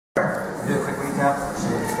Do a quick recap,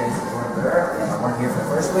 show you the days that weren't there, and one here for the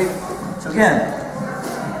first week. So again,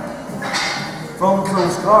 from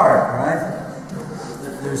close guard, right?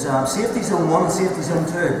 There's safety zone 1 and safety zone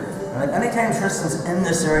 2. Right? Anytime Tristan's in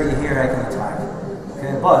this area here, I can attack.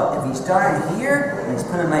 Okay, but if he's down here, and he's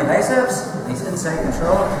pulling my biceps, and he's inside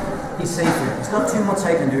control, he's safe here. There's not too much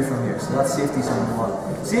I can do from here, so that's safety zone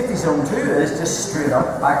 1. Safety zone 2 is just straight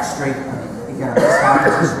up, back straight, and again, this hand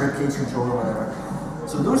is just ribcage control or whatever.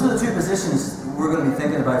 So those are the two positions we're going to be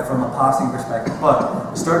thinking about from a passing perspective.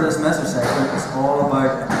 But the start of this meso cycle is all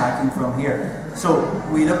about attacking from here. So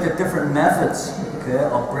we looked at different methods, okay,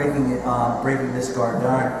 of breaking this guard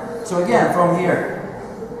down. So again, from here,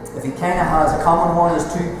 if he kind of has a common one,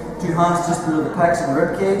 there's two hands just below the pecs and the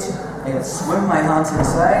rib cage. I can swim my hands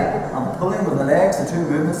inside. I'm pulling with the legs, the two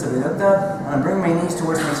movements that we looked at, and I'm bringing my knees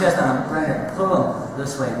towards my chest, and I'm bringing it, pulling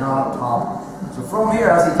this way, not up top. So from here,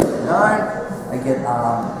 as he takes it down, I get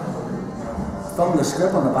thumbless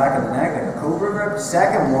grip on the back of the neck, like a cobra grip.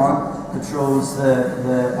 Second one controls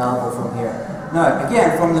the elbow from here. Now,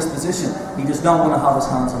 again, from this position, he does not want to have his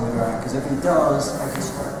hands on the ground, because if he does, I can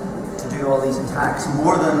start to do all these attacks.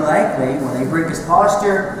 More than likely, when I break his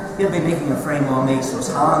posture, he'll be making a frame on me, so his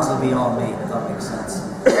hands will be on me, if that makes sense.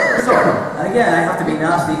 So, and again, I have to be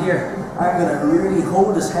nasty here. I'm going to really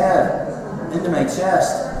hold his head into my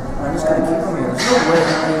chest. I'm just going to keep him here. There's no way,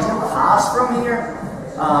 there's no pass from here.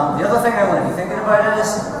 The other thing I want to be thinking about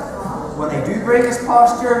is, when they do break his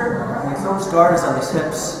posture, my close guard is on his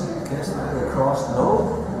hips. Okay, so they're crossed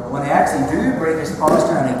low. When they actually do break his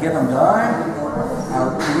posture and I get him down,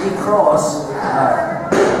 I'll recross.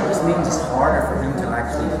 It just means it's harder for him to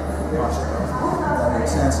actually posture up. If that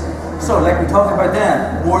makes sense. So, like we talked about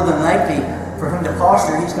then, more than likely, for him to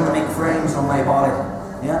posture, he's going to make frames on my body.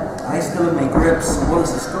 Yeah, I still have my grips. And what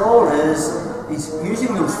his goal is, he's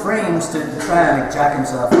using those frames to try and like jack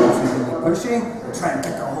himself up. So he's going to be pushing to try and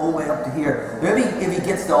get the whole way up to here. Maybe if he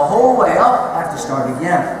gets the whole way up, I have to start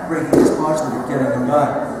again, breaking his posture and getting him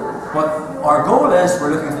down. But our goal is,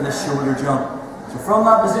 we're looking for this shoulder jump. So from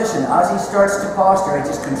that position, as he starts to posture, I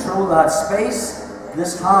just control that space,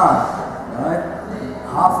 this hand, right,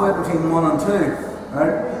 halfway between 1 and 2,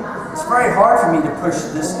 right. It's very hard for me to push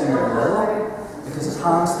this in the middle, because his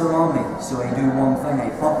hand's still on me. So I do one thing, I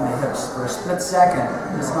bump my hips. For a split second,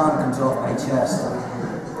 his hand comes off my chest.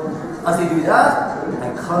 As I do that,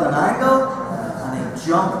 I cut an angle, and I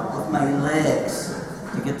jump with my legs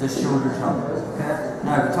to get this shoulder jump. Okay?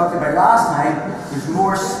 Now, we talked about last time, there's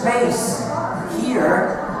more space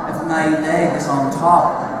here if my leg is on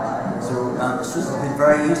top. So it's just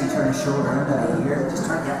very easy to turn the shoulder into here. Just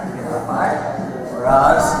turn to get that back.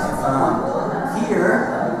 Whereas if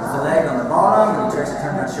here, the leg on the bottom, and he tries to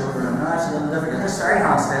turn that shoulder and it's a little difficult. This right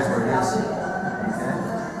hand stays where it is. Okay?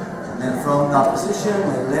 And then from that position,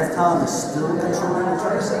 my left hand is still controlling the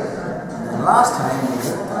tricep. And then last time, we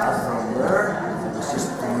did that from there, it was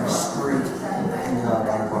just going straight into that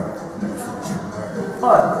armbar.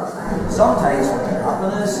 But sometimes what can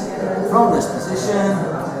happen is, from this position,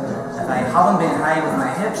 if I haven't been high with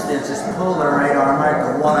my hips, they'll just pull their right arm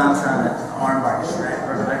out, the one arm trying to armbar just right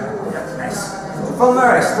where the leg. Yep, nice. So from there,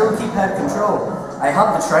 I still keep head control. I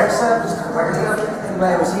have the tricep, just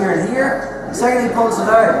I was here and here. The second he pulls it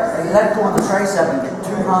out, I let go of the tricep and get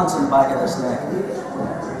two hands on the back of this neck.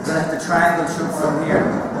 Then I have the triangle shoot from here.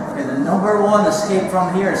 Okay, the number one escape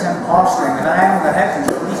from here is him posturing. If I haven't got head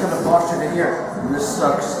control, he's going to posture to here. And this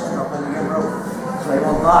sucks. Drop in here, bro. So I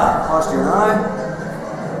want that. Posture now.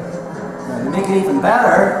 Now to make it even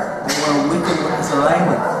better, I want to weaken with this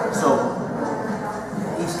alignment. So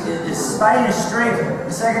his spine is straight.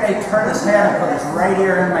 The second I turn his head and put his right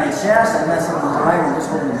ear in my chest, I mess up his eye and just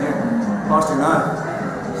hold him here. Posture now.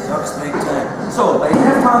 Sucks big time. So my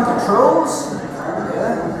left hand controls.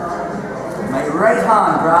 Okay. My right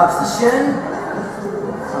hand grabs the shin,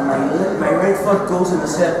 and my right foot goes in the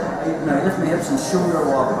hip. Now I lift my hips and shoulder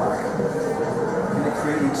walk back. Kind of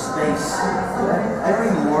creating space. Okay. I don't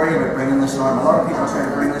even worry about bringing this arm. A lot of people try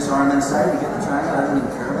to bring this arm inside to get the triangle. I don't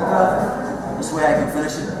even care about that. This way I can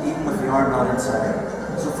finish it even with the arm not inside.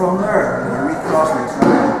 So from there, I'm going to recross my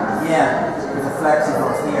triangle. Yeah, with a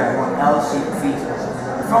flexible here. I want L-shaped feet.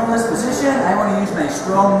 From this position, I want to use my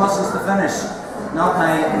strong muscles to finish, not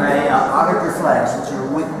my Augher flex, which are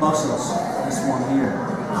weak muscles. This one here.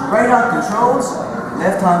 So right hand controls,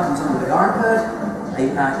 left hand comes under the armpit.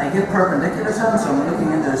 I get perpendicular to him, so I'm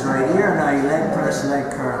looking into his right ear. Now leg press,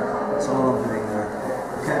 leg curl. That's all I'm doing there.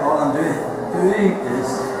 Okay, all I'm doing is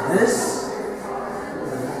this.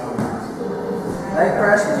 Leg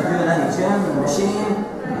press, as you do in any gym, machine,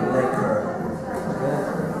 and leg curl.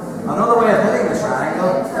 Okay. Another way of hitting the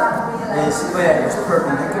triangle is the way I use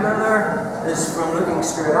perpendicular is from looking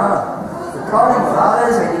straight on. The problem with that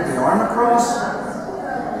is I need the arm across.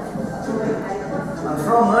 And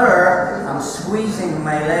from there, I'm squeezing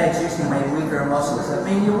my legs using my weaker muscles. I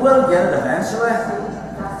mean, you will get it eventually.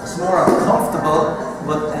 It's more uncomfortable,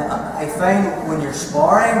 but I find when you're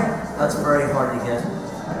sparring, that's very hard to get.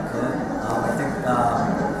 Okay? I think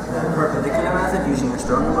the perpendicular method, using your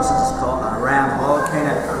sternum muscles, is called Ram Hall, kind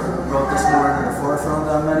of brought this more into the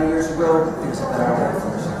forefront many years ago. I think it's a better way for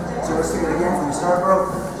us. So let's do it again from the start, bro.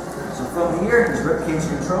 So from here, there's ribcage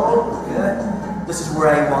control. Okay? This is where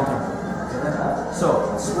I want him. Okay?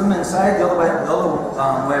 So swim inside. The other way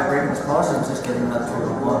of breaking this posture is just getting that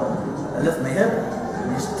 2-1. I lift my hip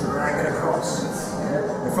and just drag it across. Okay?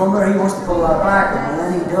 And from there, he wants to pull that back, and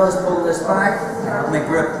when he does pull this back, I have my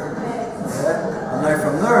grip. Okay? And now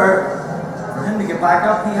from there, for him to get back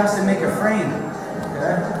up, he has to make a frame.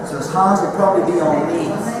 Okay? So his hands will probably be on me.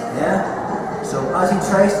 Yeah? So as he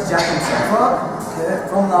tries to jack himself up, okay,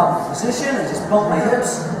 from that position, I just bump my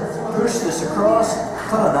hips, push this across,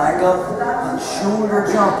 cut an angle, and shoulder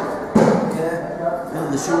jump. Okay? Into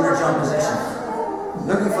the shoulder jump position.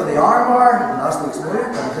 Looking for the arm bar, the last week's move,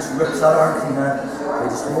 and it just rips that arm clean out. I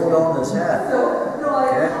just hold on to his head.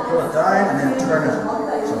 Okay? Pull it down and then turn it.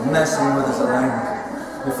 So messing with his alignment.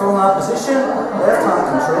 We from that position, left hand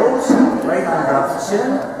controls, right hand grabs the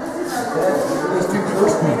chin. Okay, he's too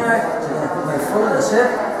close to me now, so I'm going to put my foot on his hip,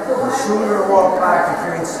 and shoulder walk back to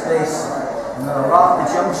create space. I'm going to rock the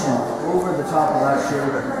junction over the top of that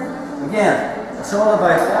shoulder. Again, it's all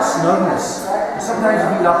about snugness. Sometimes if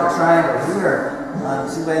you lock a triangle here,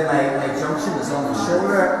 see where my junction is on the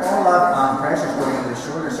shoulder, all that pressure is going into the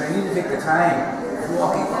shoulder, so I need to take the time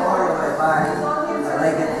walking all the way back, and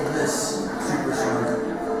I get this super shoulder.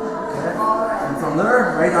 Okay? And from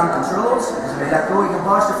there, right arm controls. As we let go, you can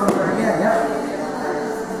posture from there again, yeah?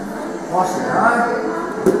 Posture down.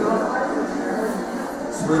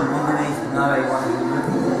 Swim underneath. Now I want to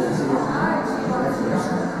do this.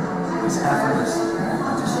 It's effortless. I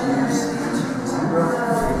just use the zero.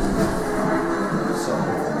 So,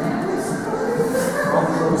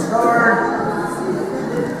 from start.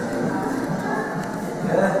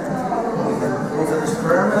 Okay? We can go for this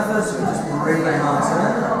prayer method, so we just bring my hands in.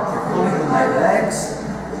 Pulling with my legs,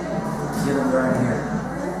 get him down here.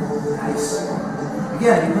 Nice.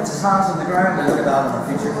 Again, he puts his hands on the ground. I look at that in the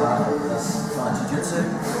future class. That's jiu-jitsu.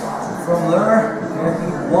 So from there, okay, he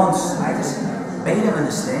wants, I just bait him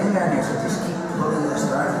into staying down here, so just keep pulling this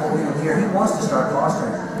down, holding him here. He wants to start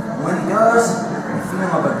posturing. And when he does, I feel him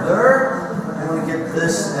about there, I'm going to get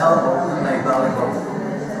this elbow in my belly button.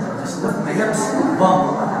 Just lift my hips,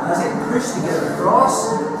 bump. As I push to get it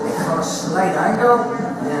across, I cut a slight angle.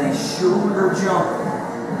 And then I shoulder jump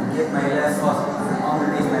and get my left foot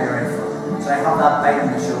underneath my right foot. So I have that bite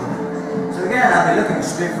in the shoulder. So again, I'll be looking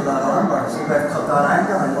straight for that arm bar. See if I've cut that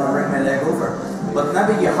angle and I want to bring my leg over. But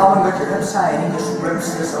maybe you haven't got your hips high and he just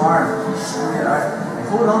rips this arm straight out. I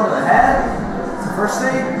hold on to the head, that's the first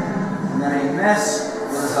thing, and then I mess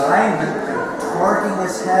with his alignment by torquing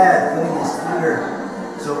his head, putting his ear.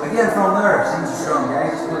 So again, from there, seems strong,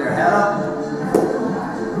 guys. Just pull your head up.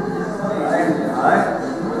 Alright.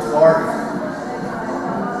 Target.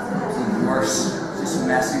 It's even worse. Just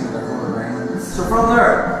messing with the whole ring. So from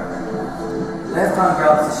there, left hand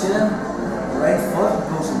grabs the shin, right foot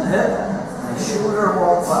goes in the hip, and shoulder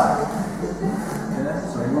walk back. Okay,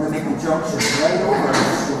 so you want to make the junction right over the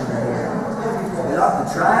shoulder here. Get up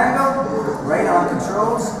the triangle, right arm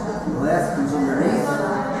controls, left comes underneath,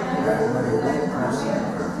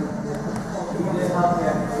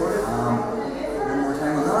 one more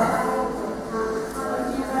time on that.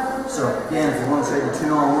 So again, if you want to try the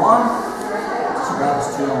 2-on-1, just grab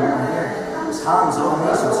this 2-on-1 here. His hands on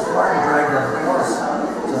me, so it's hard to drag that across.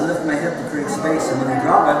 So I lift my hip to create space, and when I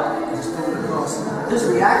drop it, I just pull it across. His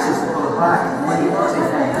reaction is to pull it back, and when he does, he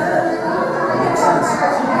falls dead. That makes sense.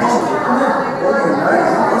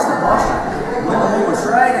 What's the posture? When the movement's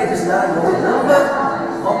right, I just let him go a little bit,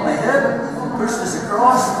 up my hip, push this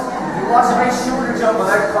across. If you watch a nice shoulder jump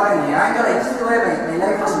without cutting the angle, I just feel like my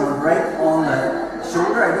leg doesn't go right on the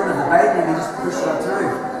shoulder. I don't have the bite, and I just push that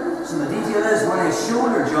through. So the detail is when I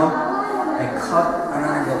shoulder jump, I cut an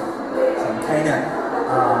angle. So I'm kind of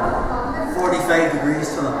 45 degrees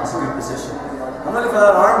to them. That's a good position. I'm looking for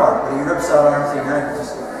that arm bar, but he rips that arm thing out.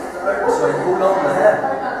 So I hold on to the head.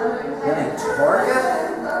 Then I target.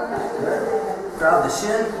 Grab the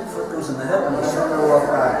shin, foot goes in the hip, and the shoulder walk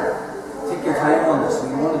back. Take your time on this.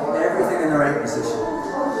 We want everything in the right position.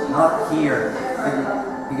 Not here.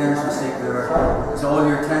 Beginner's mistake there. So all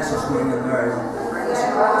your tension's going in there. Bring this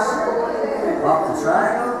across. Lock the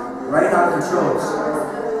triangle. Right hand controls.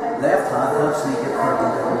 Left hand helps me get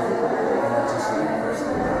perpendicular.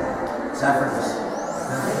 It's effortless.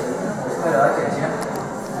 It's quite like it, yeah.